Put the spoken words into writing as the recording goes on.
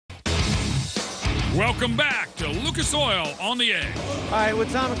Welcome back to Lucas Oil on the Edge. All right,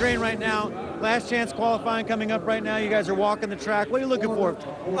 with Tom McGrain right now, last chance qualifying coming up right now. You guys are walking the track. What are you looking for?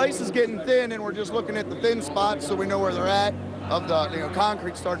 Ice is getting thin, and we're just looking at the thin spots so we know where they're at. Of the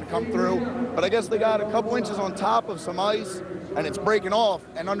concrete starting to come through. But I guess they got a couple inches on top of some ice, and it's breaking off,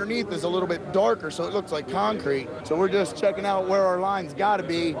 and underneath is a little bit darker, so it looks like concrete. So we're just checking out where our line's got to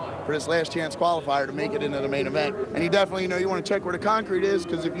be for this last chance qualifier to make it into the main event. And you definitely, you want to check where the concrete is,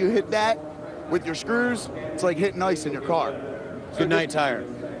 because if you hit that with your screws, it's like hitting ice in your car. So Good night tire.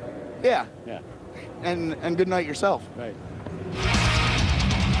 Yeah. Yeah. And good night yourself. Right.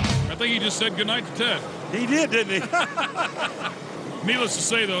 I think he just said goodnight to Ted. He did, didn't he? Needless to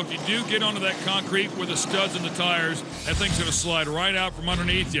say, though, if you do get onto that concrete with the studs and the tires, that thing's going to slide right out from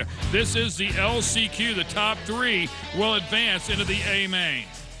underneath you. This is the LCQ. The top three will advance into the A main.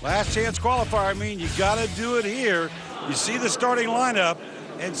 Last chance qualifier. I mean, you got to do it here. You see the starting lineup,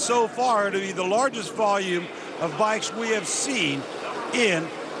 and so far to be the largest volume of bikes we have seen in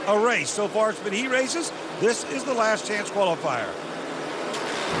a race. So far it's been heat races. This is the last chance qualifier.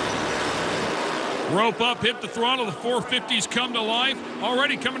 Rope up, hit the throttle. The 450s come to life.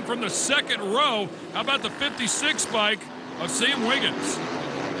 Already coming from the second row. How about the 56 bike of Sam Wiggins?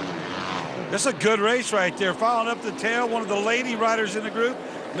 That's a good race right there. Following up the tail, one of the lady riders in the group,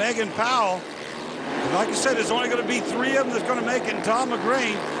 Megan Powell. And like I said, there's only going to be three of them that's going to make it. And Tom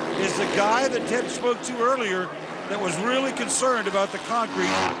McGrain is the guy that Ted spoke to earlier that was really concerned about the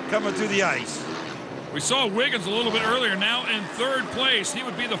concrete coming through the ice. We saw Wiggins a little bit earlier, now in third place. He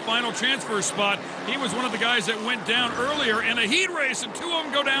would be the final transfer spot. He was one of the guys that went down earlier in a heat race, and two of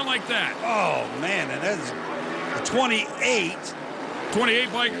them go down like that. Oh, man, and that's a 28.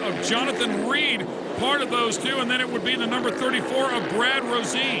 28 bike of Jonathan Reed, part of those two, and then it would be the number 34 of Brad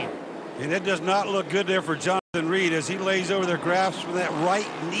Rosine. And it does not look good there for Jonathan Reed as he lays over their grasp with that right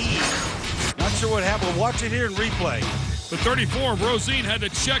knee. Not sure what happened. Watch it here in replay. The 34 of Rosine had to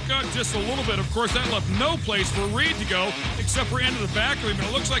check out just a little bit. Of course, that left no place for Reed to go except for into the back of him. And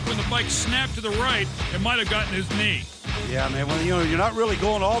it looks like when the bike snapped to the right, it might have gotten his knee. Yeah, man, when you're not really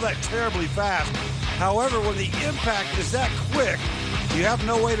going all that terribly fast. However, when the impact is that quick, you have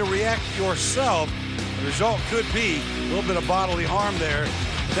no way to react yourself. The result could be a little bit of bodily harm there.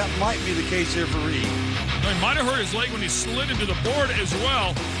 That might be the case here for Reed. He might have hurt his leg when he slid into the board as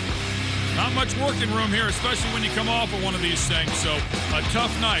well. Not much working room here, especially when you come off of one of these things. So a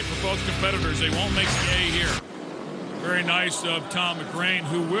tough night for both competitors. They won't make the A here. Very nice of Tom McGrain,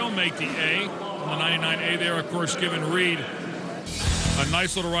 who will make the A. On the 99A there, of course, giving Reed a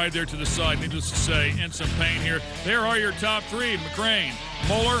nice little ride there to the side. Needless to say, in some pain here. There are your top three, McGrain,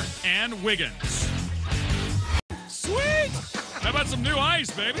 Moeller, and Wiggins. Sweet! How about some new ice,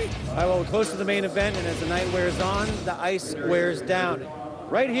 baby? All right, well, we're close to the main event, and as the night wears on, the ice wears down.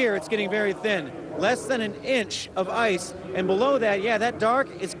 Right here, it's getting very thin, less than an inch of ice. And below that, yeah, that dark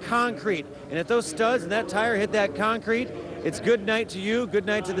is concrete. And if those studs and that tire hit that concrete, it's good night to you, good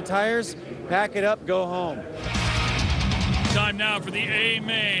night to the tires. Pack it up, go home. Time now for the A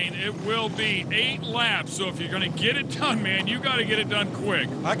main. It will be 8 laps. So if you're going to get it done, man, you got to get it done quick.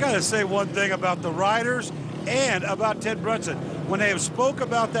 I got to say one thing about the riders and about Ted Brunson. When they have spoke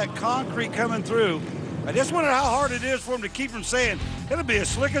about that concrete coming through, I just wonder how hard it is for them to keep from saying, it'll be as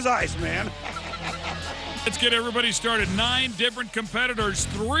slick as ice, man. Let's get everybody started. 9 different competitors,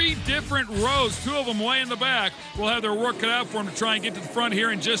 3 different rows, 2 of them way in the back. Will have their work cut out for them to try and get to the front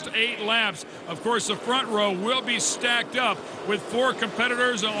here in just 8 laps. Of course, the front row will be stacked up with 4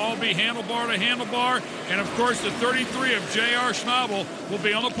 competitors. They'll all be handlebar to handlebar. And, of course, the 33 of J.R. Schnable will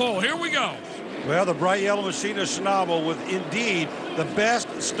be on the pole. Here we go. Well, the bright yellow machine of Schnable with indeed the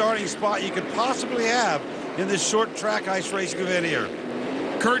best starting spot you could possibly have in this short track ice racing event here.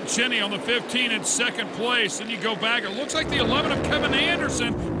 Kurt Cheney on the 15 in second place. Then you go back. It looks like the 11 of Kevin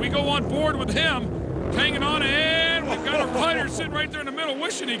Anderson. We go on board with him, hanging on, and we've got a rider sitting right there in the middle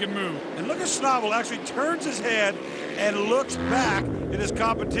wishing he could move. And look at Schnable actually turns his head and looks back at his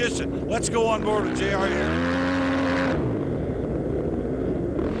competition. Let's go on board with JR here.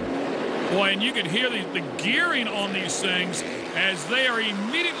 Boy, and you can hear the gearing on these things as they are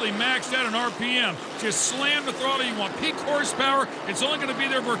immediately maxed out in RPM. Just slam the throttle. You want peak horsepower. It's only going to be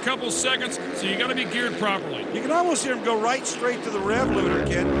there for a couple seconds, so you got to be geared properly. You can almost hear him go right straight to the rev limiter,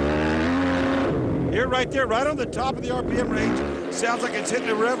 Ken. Here, right there, right on the top of the RPM range. Sounds like it's hitting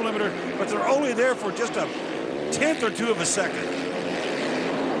the rev limiter, but they're only there for just a tenth or two of a second.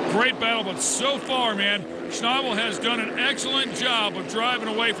 Great battle, but so far, man, Schnable has done an excellent job of driving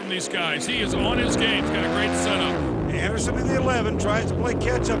away from these guys. He is on his game. He's got a great setup. Anderson in the 11 tries to play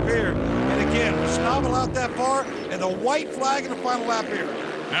catch-up here. And again, with Schnable out that far and the white flag in the final lap here.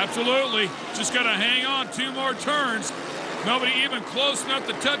 Absolutely. Just got to hang on 2 more turns. Nobody even close enough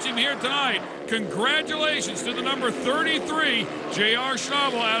to touch him here tonight. Congratulations to the number 33, J.R.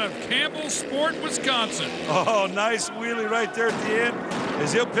 Schnable out of Campbellsport, Wisconsin. Oh, nice wheelie right there at the end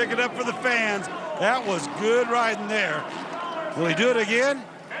as he'll pick it up for the fans. That was good riding there. Will he do it again?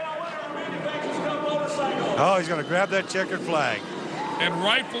 Oh, he's going to grab that checkered flag. And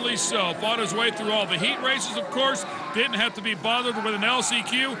rightfully so. Fought his way through all the heat races, of course. Didn't have to be bothered with an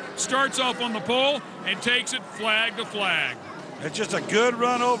LCQ. Starts off on the pole and takes it flag to flag. It's just a good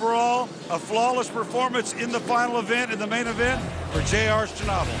run overall. A flawless performance in the final event, in the main event, for J.R.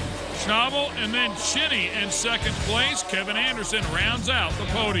 Schnable. Schnable and then Chinny in second place. Kevin Anderson rounds out the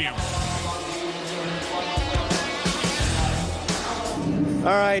podium. All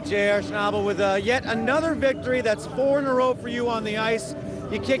right, J.R. Schnable with yet another victory. That's 4 in a row for you on the ice.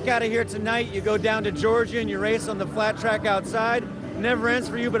 You kick out of here tonight, you go down to Georgia and you race on the flat track outside. Never ends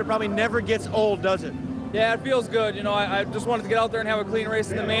for you, but it probably never gets old, does it? Yeah, it feels good. You know, I just wanted to get out there and have a clean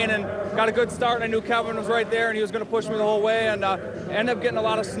race in the main, and got a good start, and I knew Kevin was right there and he was going to push me the whole way, and ended up getting a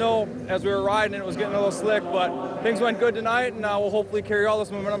lot of snow as we were riding, and it was getting a little slick, but things went good tonight, and we'll hopefully carry all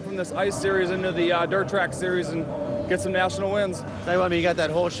this momentum from this ice series into the dirt track series and get some national wins. Tell you what, I mean, you got that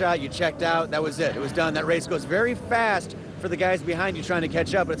whole shot, you checked out, that was it. It was done. That race goes very fast for the guys behind you trying to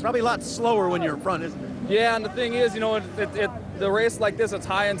catch up, but it's probably a lot slower when you're in front, isn't it? Yeah, and the thing is, you know, the race like this, it's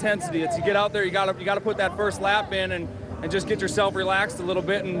high intensity. It's you get out there, you gotta put that first lap in and just get yourself relaxed a little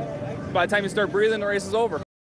bit, and by the time you start breathing, the race is over.